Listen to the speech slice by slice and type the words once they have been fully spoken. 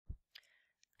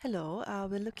Hello,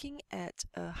 we're looking at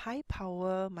a high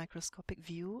power microscopic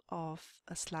view of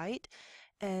a slide,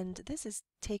 and this is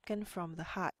taken from the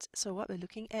heart. So what we're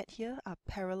looking at here are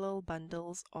parallel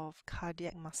bundles of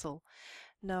cardiac muscle.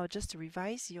 Now, just to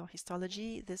revise your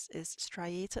histology, this is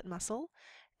striated muscle,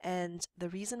 and the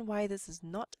reason why this is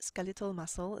not skeletal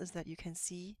muscle is that you can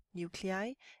see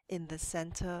nuclei in the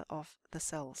center of the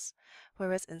cells.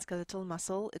 Whereas in skeletal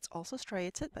muscle, it's also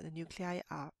striated, but the nuclei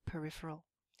are peripheral.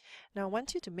 Now I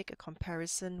want you to make a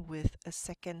comparison with a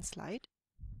second slide.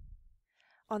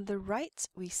 On the right,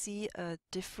 we see a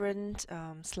different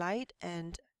slide,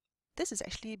 and this is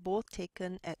actually both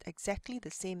taken at exactly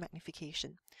the same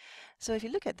magnification. So if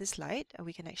you look at this slide,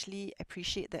 we can actually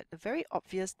appreciate that the very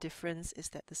obvious difference is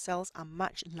that the cells are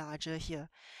much larger here.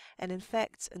 And in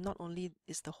fact, not only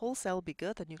is the whole cell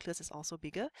bigger, the nucleus is also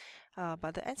bigger,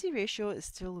 but the NC ratio is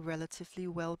still relatively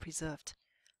well preserved.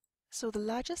 So the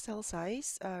larger cell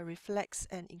size reflects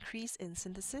an increase in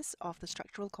synthesis of the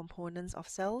structural components of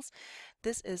cells.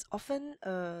 This is often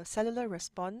a cellular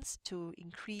response to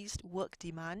increased work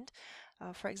demand.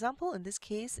 For example, in this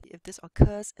case, if this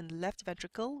occurs in the left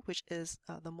ventricle, which is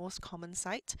the most common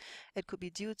site, it could be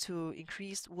due to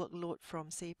increased workload from,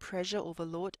 say, pressure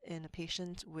overload in a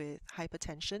patient with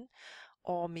hypertension,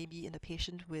 or maybe in a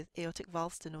patient with aortic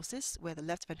valve stenosis, where the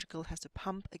left ventricle has to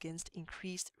pump against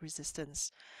increased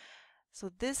resistance. So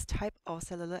this type of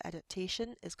cellular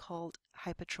adaptation is called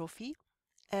hypertrophy.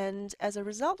 And as a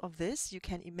result of this, you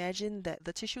can imagine that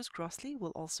the tissues grossly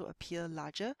will also appear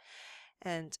larger.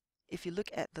 And if you look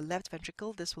at the left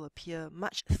ventricle, this will appear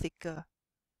much thicker.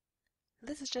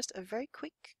 This is just a very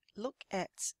quick look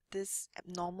at this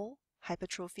abnormal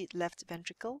hypertrophied left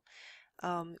ventricle.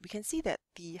 We can see that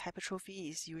the hypertrophy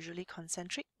is usually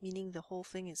concentric, meaning the whole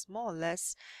thing is more or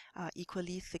less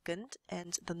equally thickened,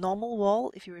 and the normal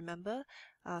wall, if you remember,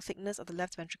 thickness of the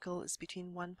left ventricle is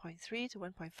between 1.3 to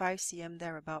 1.5 cm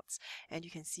thereabouts, and you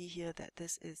can see here that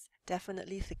this is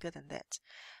definitely thicker than that.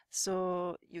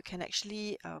 So you can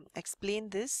actually explain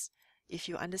this if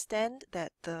you understand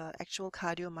that the actual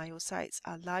cardiomyocytes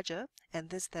are larger, and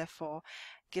this therefore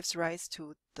gives rise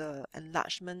to the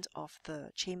enlargement of the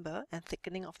chamber and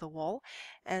thickening of the wall,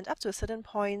 and up to a certain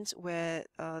point where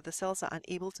the cells are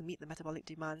unable to meet the metabolic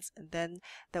demands, and then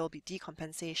there will be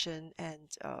decompensation and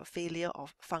failure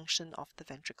of function of the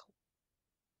ventricle.